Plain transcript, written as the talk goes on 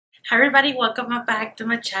Hi everybody, welcome back to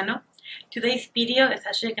my channel. Today's video is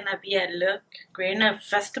actually gonna be a look, creating a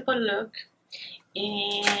festival look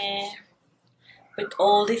and with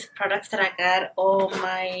all these products that I got on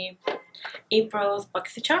my April's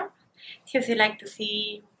BoxyCharm. So if you'd like to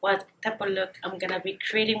see what type of look I'm gonna be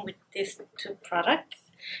creating with these two products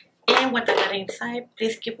and what I got inside,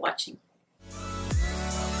 please keep watching.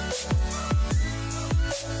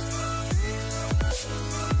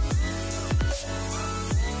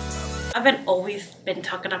 I've always been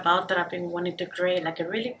talking about that I've been wanting to create like a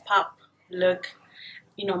really pop look,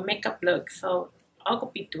 makeup look. So I'll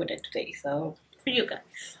go be doing it today. So for you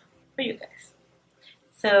guys.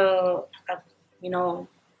 So I've,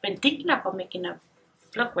 been thinking about making a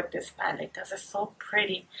look with this palette because it's so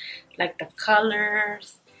pretty. Like the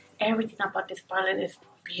colors, everything about this palette is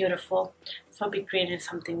beautiful. So I'll be creating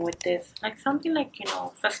something with this, like something like,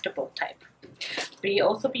 festival type. But you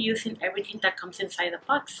also be using everything that comes inside the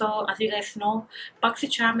box. So as you guys know,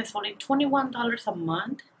 BoxyCharm is only $21 a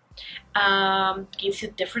month. Gives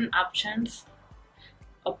you different options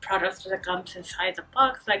of products that comes inside the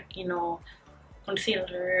box, like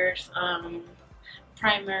concealers,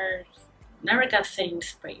 primers. Never got setting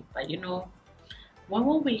spray, but when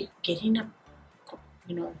will we getting a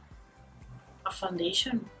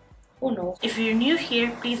foundation? Who knows? If you're new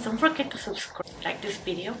here, please don't forget to subscribe, like this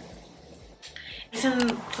video.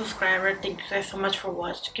 Recent subscriber, thank you guys so much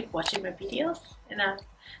for keep watching my videos, and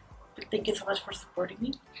thank you so much for supporting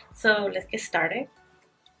me. So let's get started.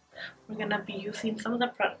 We're gonna be using some of the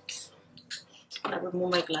products. I'm gonna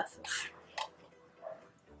remove my glasses.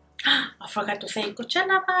 I forgot to say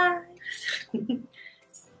Coachella vibes.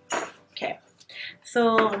 Okay,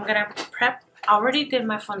 so I'm gonna prep. I already did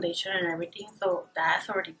my foundation and everything, so that's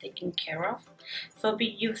already taken care of. So I'll be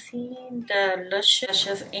using the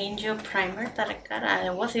Luscious Angel Primer that I got.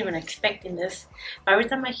 I wasn't even expecting this, but every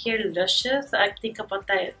time I hear Luscious, I think about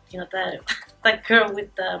that, that girl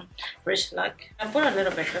with the rich luck. I put a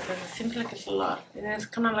little bit because it seems like it's a lot. And it's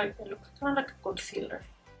kind of like, it looks kind of like a concealer.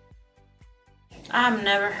 I have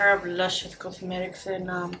never heard of Luscious Cosmetics, and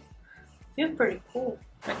it feels pretty cool.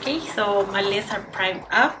 Okay, so my lids are primed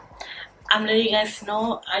up. I'm letting you guys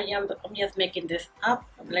know I'm just making this up.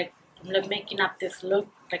 I'm making up this look,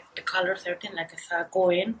 like the colors, everything. Like I said,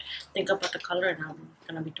 go in, think about the color, and I'm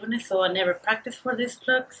gonna be doing it. So I never practiced for this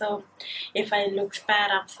look, so if I look bad,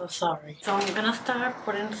 I'm so sorry. So I'm gonna start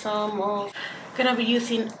putting some of, gonna be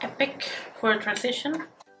using Epic for a transition.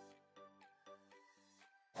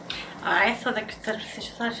 Alright, so the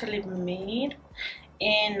transition is actually made,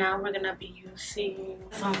 and now we're gonna be using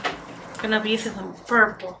some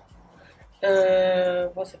purple.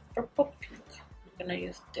 Was it purple pink? I'm gonna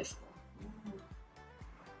use this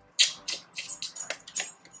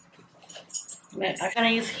one. I'm gonna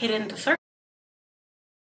use Hidden Dessert.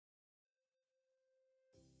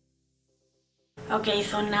 Okay,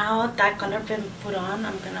 so now that color been put on,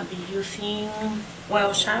 I'm gonna be using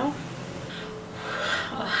Wild Child.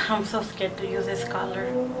 Oh, I'm so scared to use this color.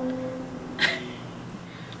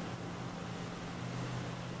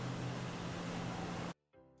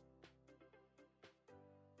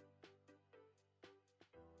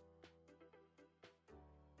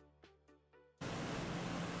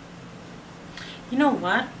 You know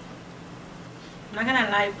what? I'm not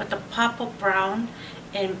gonna lie, but the pop of brown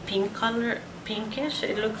and pink color, pinkish,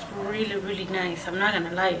 it looks really nice. I'm not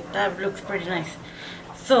gonna lie, that looks pretty nice.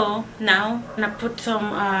 So now I'm gonna put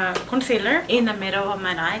some concealer in the middle of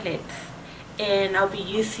my eyelids, and I'll be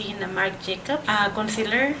using the Marc Jacobs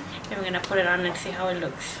concealer, and we're gonna put it on and see how it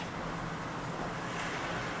looks.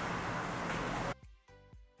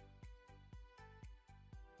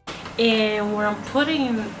 And where I'm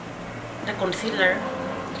putting the concealer,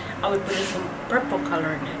 I will put some purple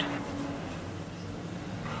color in it.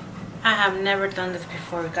 I have never done this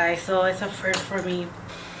before, guys, so it's a first for me.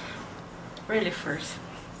 Really first.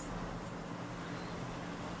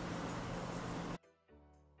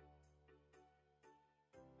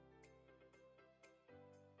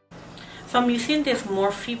 So I'm using this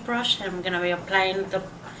Morphe brush, and I'm gonna be applying the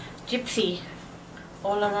Gypsy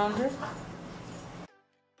all around it.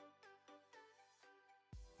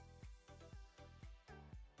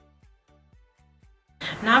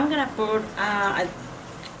 Now I'm gonna put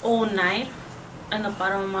all night on the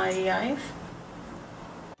bottom of my eyes.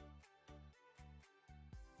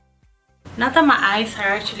 Now that my eyes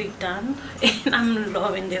are actually done, and I'm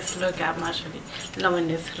loving this look, I'm actually loving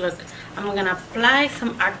this look. I'm gonna apply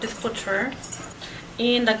some Artist Couture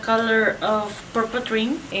in the color of Purple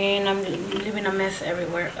Dream, and I'm leaving a mess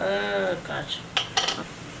everywhere. Oh gosh.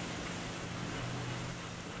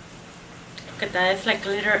 Look at that, it's like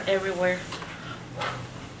glitter everywhere.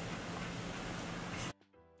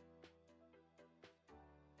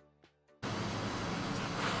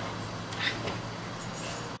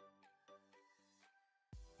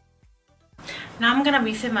 Now I'm gonna be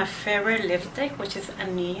using my favorite lipstick, which is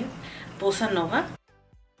Aniise Bossa Nova.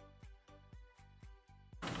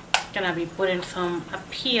 Gonna be putting some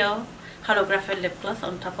Appeal holographic lip gloss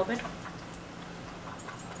on top of it.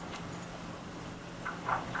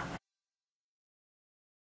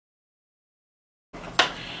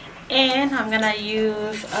 And I'm gonna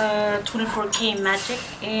use 24K Magic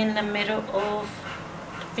in the middle of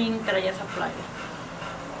the pink that I just applied.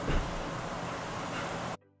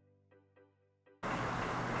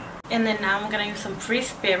 And then now I'm gonna use some Free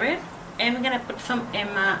Spirit, and I'm gonna put some in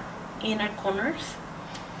my inner corners.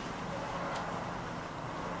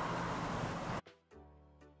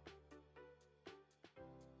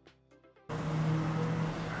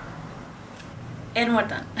 And we're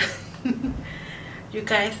done. You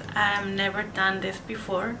guys, I've never done this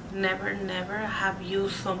before. Never have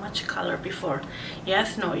used so much color before.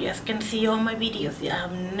 Yes, no, you guys can see all my videos. Yeah,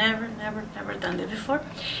 I've never done this before.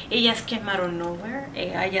 It just came out of nowhere.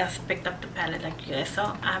 I just picked up the palette like you guys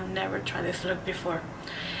saw. I've never tried this look before.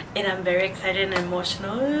 And I'm very excited and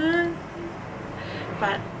emotional.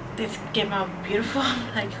 But this came out beautiful.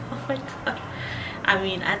 I'm like, oh my god. I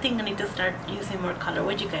mean, I think I need to start using more color.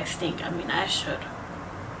 What do you guys think? I mean, I should.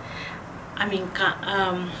 I mean,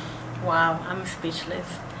 wow, I'm speechless.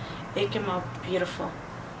 It came out beautiful.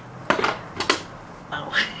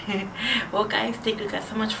 Wow. Well guys, thank you guys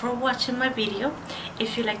so much for watching my video.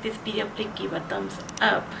 If you like this video, please give a thumbs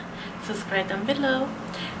up, subscribe down below,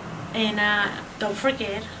 and don't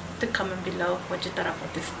forget to comment below what you thought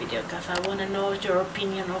about this video, because I want to know your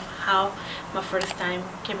opinion of how my first time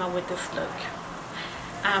came out with this look.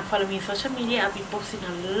 Follow me on social media. I'll be posting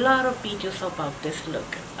a lot of videos about this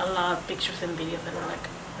look, a lot of pictures and videos, and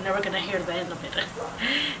I'm never gonna hear the end of it.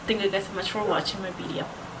 Thank you guys so much for watching my video.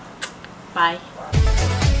 Bye.